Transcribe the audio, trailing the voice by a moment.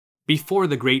before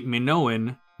the great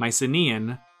Minoan,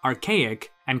 Mycenaean, Archaic,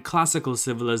 and Classical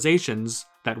civilizations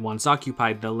that once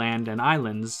occupied the land and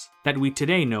islands that we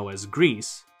today know as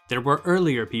Greece, there were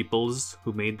earlier peoples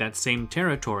who made that same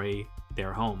territory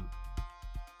their home.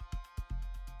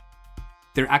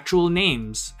 Their actual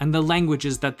names and the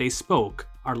languages that they spoke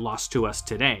are lost to us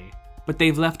today, but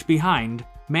they've left behind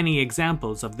many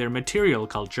examples of their material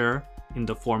culture in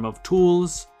the form of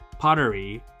tools,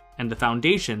 pottery, and the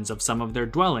foundations of some of their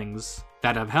dwellings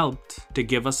that have helped to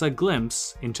give us a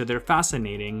glimpse into their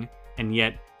fascinating and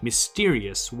yet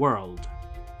mysterious world.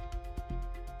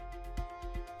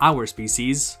 Our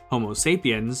species, Homo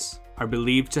sapiens, are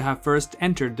believed to have first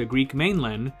entered the Greek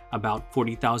mainland about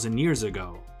 40,000 years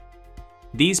ago.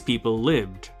 These people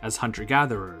lived as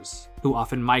hunter-gatherers, who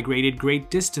often migrated great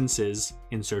distances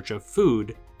in search of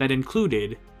food that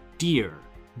included deer,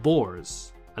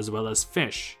 boars, as well as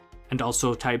fish, and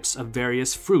also types of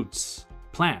various fruits,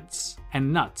 plants,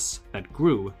 and nuts that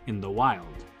grew in the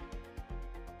wild.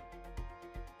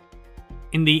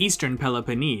 In the eastern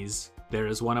Peloponnese, there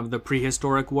is one of the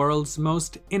prehistoric world's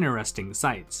most interesting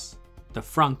sites, the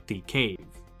Francti Cave.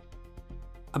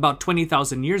 About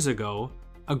 20,000 years ago,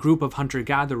 a group of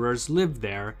hunter-gatherers lived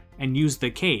there and used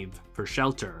the cave for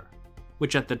shelter,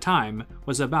 which at the time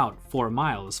was about 4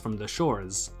 miles from the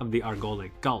shores of the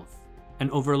Argolic Gulf, and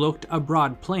overlooked a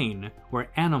broad plain where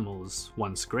animals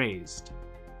once grazed.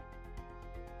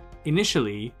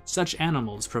 Initially, such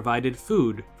animals provided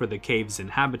food for the cave's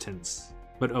inhabitants,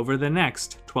 but over the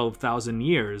next 12,000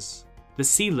 years, the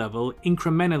sea level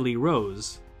incrementally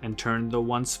rose and turned the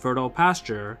once fertile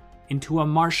pasture into a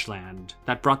marshland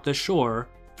that brought the shore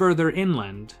further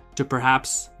inland to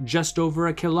perhaps just over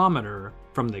a kilometer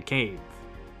from the cave.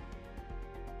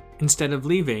 Instead of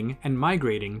leaving and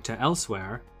migrating to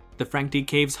elsewhere, the Francti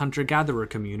Cave's hunter-gatherer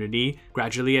community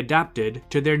gradually adapted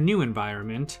to their new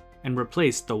environment and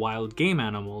replaced the wild game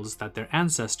animals that their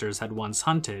ancestors had once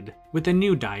hunted with a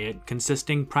new diet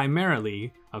consisting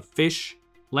primarily of fish,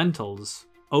 lentils,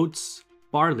 oats,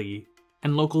 barley,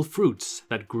 and local fruits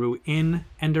that grew in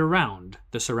and around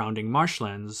the surrounding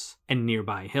marshlands and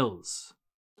nearby hills.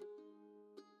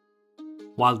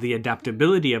 While the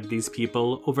adaptability of these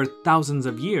people over thousands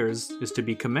of years is to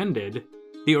be commended,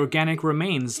 the organic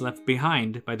remains left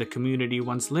behind by the community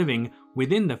once living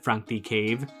within the Francti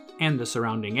Cave and the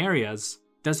surrounding areas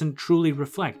doesn't truly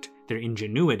reflect their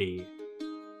ingenuity.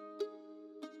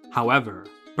 However,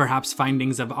 perhaps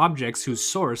findings of objects whose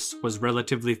source was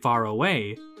relatively far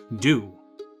away do.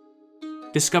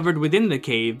 Discovered within the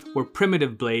cave were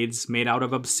primitive blades made out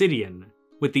of obsidian,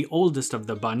 with the oldest of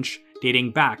the bunch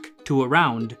dating back to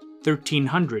around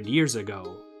 1300 years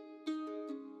ago.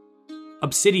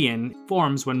 Obsidian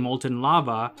forms when molten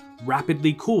lava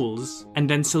rapidly cools and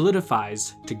then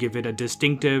solidifies to give it a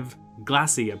distinctive,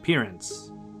 glassy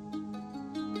appearance.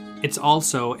 It's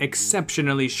also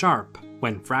exceptionally sharp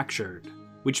when fractured,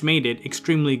 which made it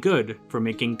extremely good for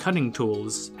making cutting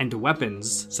tools and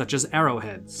weapons such as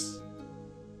arrowheads.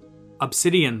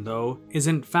 Obsidian, though,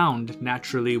 isn't found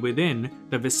naturally within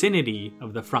the vicinity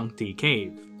of the Francti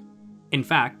Cave. In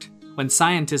fact, when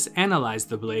scientists analyzed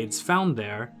the blades found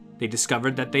there, they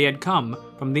discovered that they had come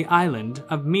from the island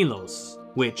of Milos,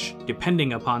 which,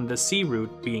 depending upon the sea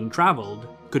route being traveled,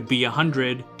 could be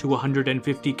 100 to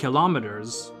 150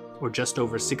 kilometers, or just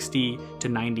over 60 to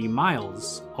 90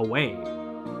 miles away.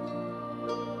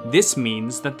 This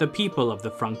means that the people of the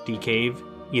Francti Cave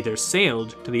either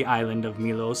sailed to the island of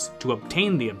Milos to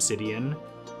obtain the obsidian,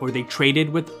 or they traded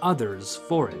with others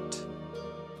for it.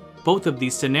 Both of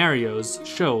these scenarios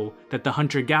show that the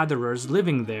hunter-gatherers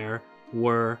living there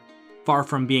were, far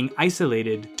from being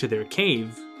isolated to their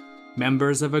cave,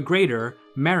 members of a greater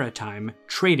maritime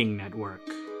trading network.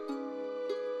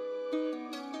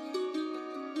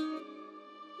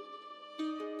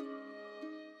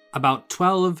 About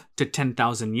 12 to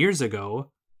 10,000 years ago,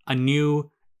 a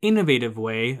new, innovative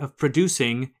way of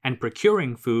producing and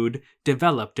procuring food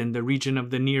developed in the region of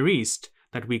the Near East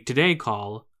that we today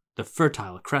call the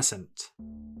Fertile Crescent.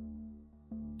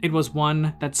 It was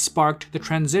one that sparked the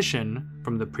transition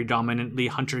from the predominantly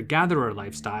hunter-gatherer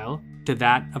lifestyle to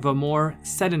that of a more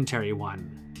sedentary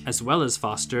one, as well as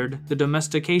fostered the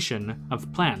domestication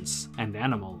of plants and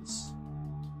animals.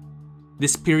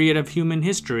 This period of human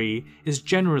history is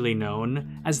generally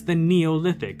known as the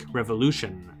Neolithic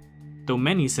Revolution, though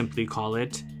many simply call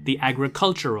it the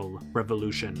Agricultural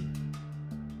Revolution.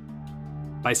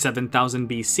 By 7000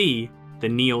 BC, the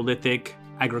Neolithic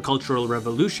Agricultural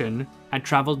Revolution had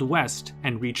traveled west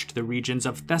and reached the regions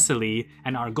of Thessaly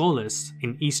and Argolis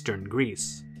in eastern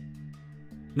Greece.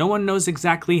 No one knows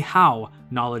exactly how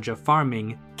knowledge of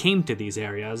farming came to these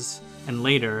areas, and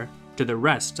later, to the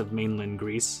rest of mainland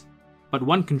Greece, but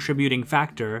one contributing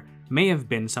factor may have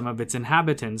been some of its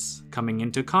inhabitants coming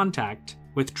into contact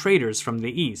with traders from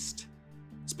the east,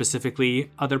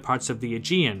 specifically other parts of the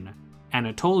Aegean,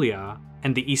 Anatolia,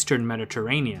 and the eastern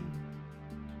Mediterranean.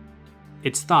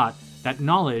 It's thought that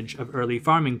knowledge of early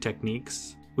farming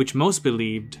techniques, which most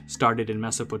believed started in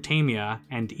Mesopotamia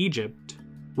and Egypt,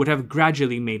 would have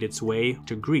gradually made its way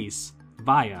to Greece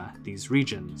via these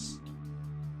regions.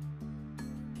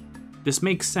 This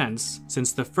makes sense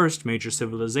since the first major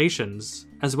civilizations,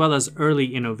 as well as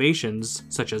early innovations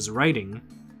such as writing,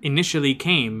 initially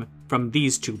came from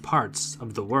these two parts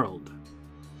of the world.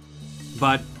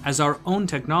 But as our own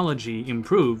technology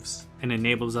improves and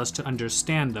enables us to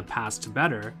understand the past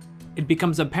better, it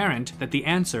becomes apparent that the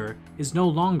answer is no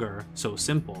longer so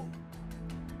simple.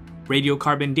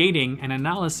 Radiocarbon dating and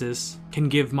analysis can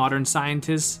give modern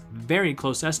scientists very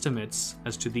close estimates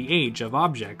as to the age of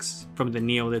objects from the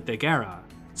Neolithic era,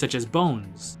 such as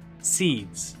bones,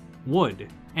 seeds, wood,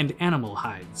 and animal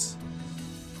hides.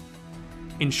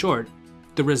 In short,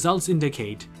 the results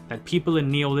indicate that people in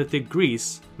Neolithic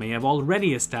Greece may have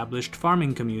already established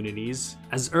farming communities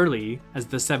as early as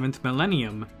the 7th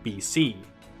millennium BC.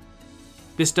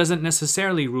 This doesn't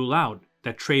necessarily rule out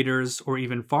that traders or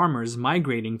even farmers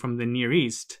migrating from the Near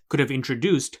East could have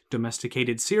introduced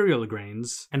domesticated cereal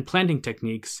grains and planting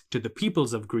techniques to the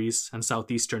peoples of Greece and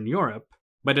southeastern Europe,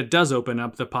 but it does open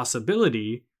up the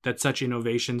possibility that such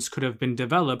innovations could have been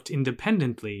developed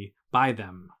independently by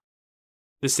them.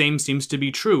 The same seems to be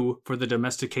true for the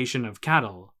domestication of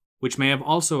cattle, which may have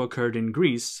also occurred in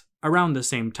Greece around the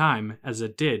same time as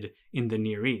it did in the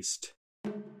Near East.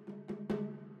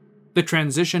 The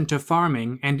transition to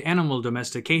farming and animal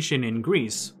domestication in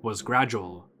Greece was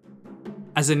gradual.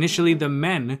 As initially the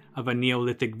men of a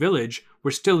Neolithic village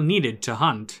were still needed to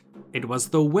hunt, it was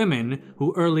the women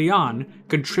who early on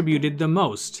contributed the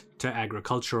most to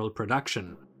agricultural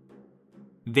production.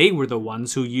 They were the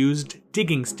ones who used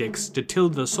digging sticks to till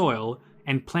the soil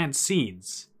and plant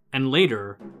seeds, and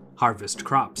later harvest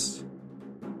crops.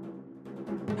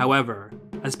 However,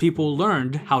 as people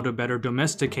learned how to better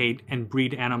domesticate and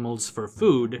breed animals for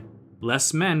food,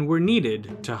 less men were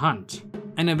needed to hunt,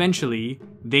 and eventually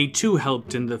they too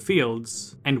helped in the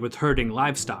fields and with herding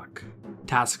livestock,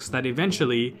 tasks that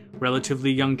eventually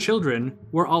relatively young children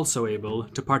were also able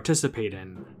to participate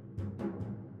in.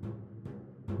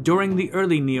 During the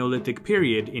early Neolithic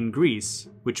period in Greece,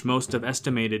 which most have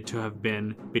estimated to have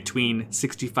been between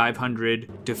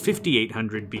 6500 to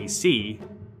 5800 BC,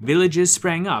 villages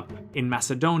sprang up in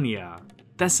Macedonia,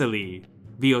 Thessaly,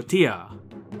 Boeotia,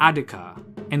 Attica,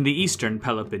 and the eastern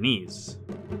Peloponnese.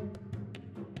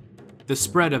 The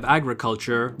spread of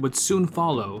agriculture would soon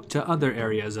follow to other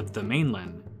areas of the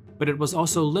mainland, but it was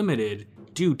also limited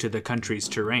due to the country's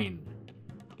terrain.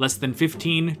 Less than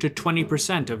 15 to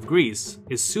 20% of Greece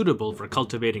is suitable for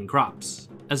cultivating crops,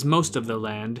 as most of the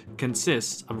land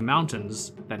consists of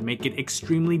mountains that make it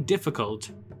extremely difficult,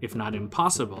 if not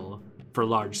impossible, for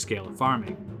large-scale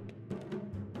farming.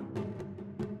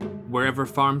 Wherever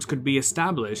farms could be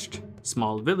established,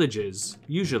 small villages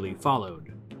usually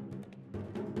followed.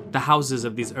 The houses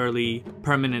of these early,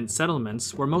 permanent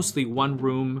settlements were mostly one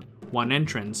room, one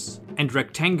entrance, and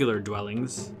rectangular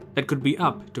dwellings that could be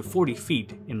up to 40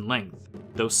 feet in length,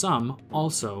 though some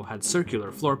also had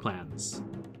circular floor plans.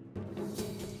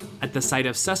 At the site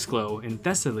of Sesklo in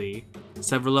Thessaly,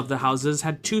 several of the houses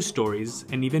had 2 stories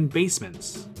and even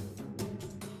basements.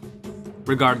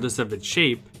 Regardless of its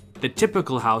shape, the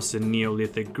typical house in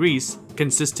Neolithic Greece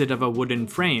consisted of a wooden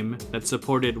frame that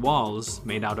supported walls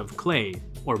made out of clay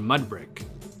or mud brick.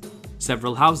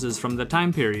 Several houses from the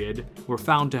time period were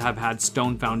found to have had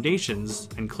stone foundations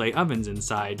and clay ovens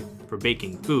inside for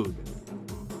baking food.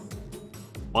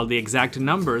 While the exact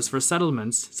numbers for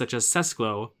settlements such as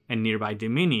Sesklo and nearby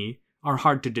Dimini are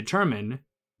hard to determine,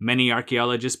 many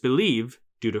archaeologists believe,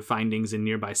 due to findings in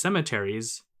nearby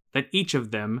cemeteries, that each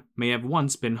of them may have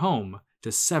once been home to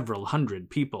several hundred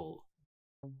people.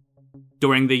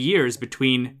 During the years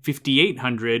between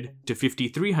 5800 to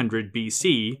 5300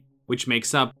 BC, which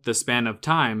makes up the span of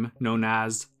time known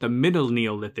as the Middle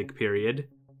Neolithic period,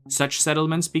 such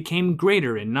settlements became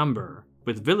greater in number,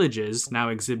 with villages now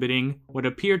exhibiting what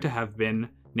appear to have been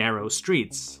narrow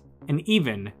streets, and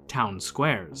even town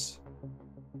squares.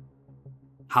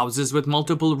 Houses with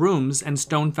multiple rooms and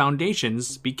stone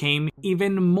foundations became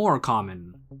even more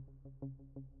common.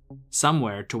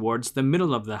 Somewhere towards the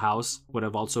middle of the house would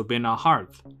have also been a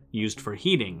hearth, used for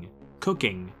heating,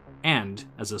 cooking, and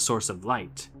as a source of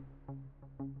light.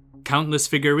 Countless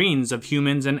figurines of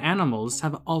humans and animals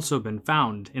have also been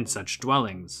found in such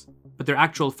dwellings, but their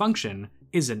actual function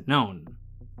isn't known.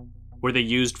 Were they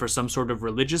used for some sort of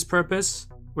religious purpose,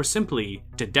 or simply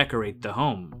to decorate the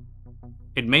home?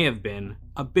 It may have been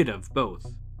a bit of both.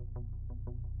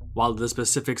 While the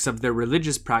specifics of their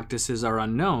religious practices are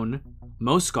unknown,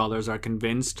 most scholars are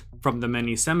convinced, from the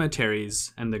many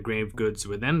cemeteries and the grave goods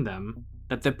within them,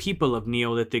 that the people of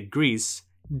Neolithic Greece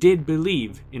did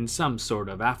believe in some sort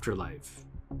of afterlife.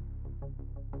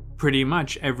 Pretty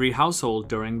much every household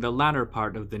during the latter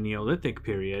part of the Neolithic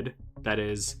period, that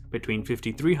is, between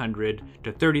 5300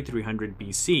 to 3300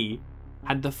 BC,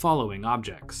 had the following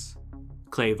objects: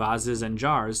 clay vases and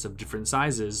jars of different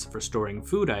sizes for storing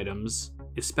food items,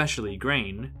 especially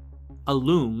grain, a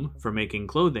loom for making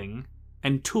clothing,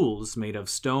 and tools made of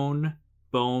stone,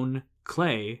 bone,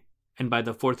 clay, and by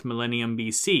the 4th millennium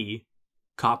BC,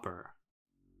 copper.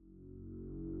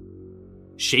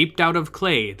 Shaped out of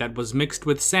clay that was mixed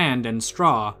with sand and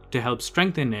straw to help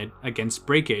strengthen it against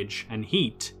breakage and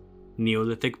heat,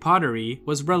 Neolithic pottery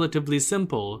was relatively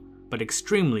simple but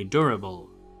extremely durable.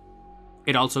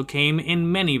 It also came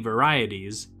in many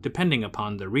varieties depending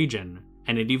upon the region,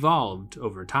 and it evolved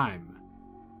over time.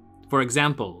 For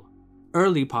example,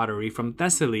 early pottery from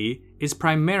Thessaly is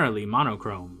primarily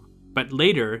monochrome, but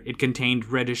later it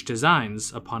contained reddish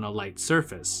designs upon a light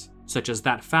surface, such as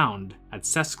that found at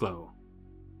Sesklo.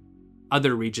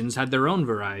 Other regions had their own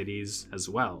varieties as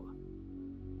well.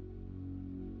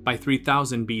 By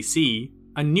 3000 BC,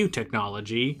 a new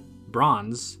technology,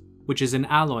 bronze, which is an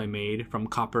alloy made from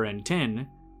copper and tin,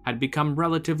 had become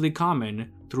relatively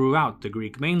common throughout the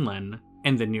Greek mainland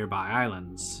and the nearby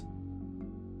islands.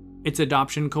 Its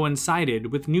adoption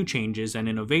coincided with new changes and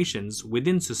innovations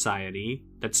within society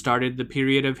that started the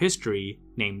period of history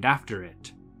named after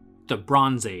it, the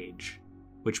Bronze Age,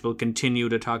 which we'll continue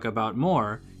to talk about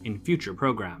more in future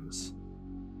programs.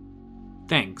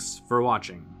 Thanks for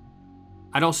watching.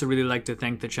 I'd also really like to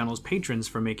thank the channel's patrons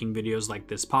for making videos like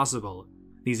this possible.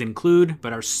 These include,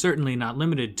 but are certainly not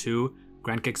limited to,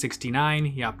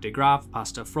 Grandkick69, Jaap de Graaf,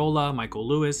 Pasta Frola, Michael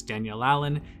Lewis, Daniel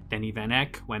Allen, Denny Van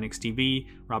Eck, WenXTV,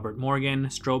 Robert Morgan,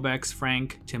 Strobex,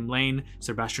 Frank, Tim Lane,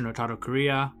 Sebastian Otaro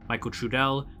Correa, Michael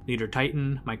Trudell, Leader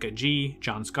Titan, Micah G,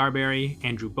 John Scarberry,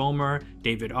 Andrew Bomer,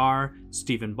 David R,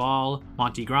 Stephen Ball,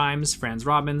 Monty Grimes, Franz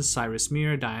Robbins, Cyrus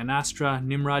Mir, Diane Astra,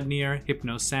 Nimrod Nir,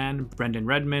 Hypno San, Brendan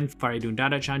Redmond, Faridun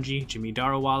Dadachanji, Jimmy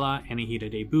Darawala, Anahita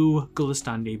Debu,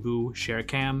 Gulistan Debu, Sher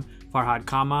Kam, Farhad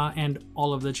Kama, and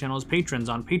all of the channel's patrons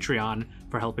on Patreon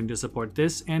for helping to support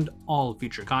this and all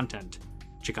future content.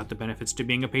 Check out the benefits to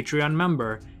being a Patreon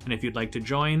member, and if you'd like to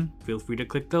join, feel free to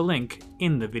click the link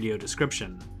in the video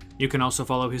description. You can also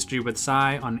follow History with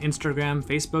Sai on Instagram,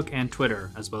 Facebook, and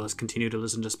Twitter, as well as continue to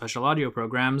listen to special audio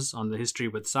programs on the History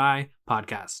with Sai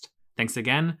podcast. Thanks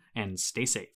again, and stay safe.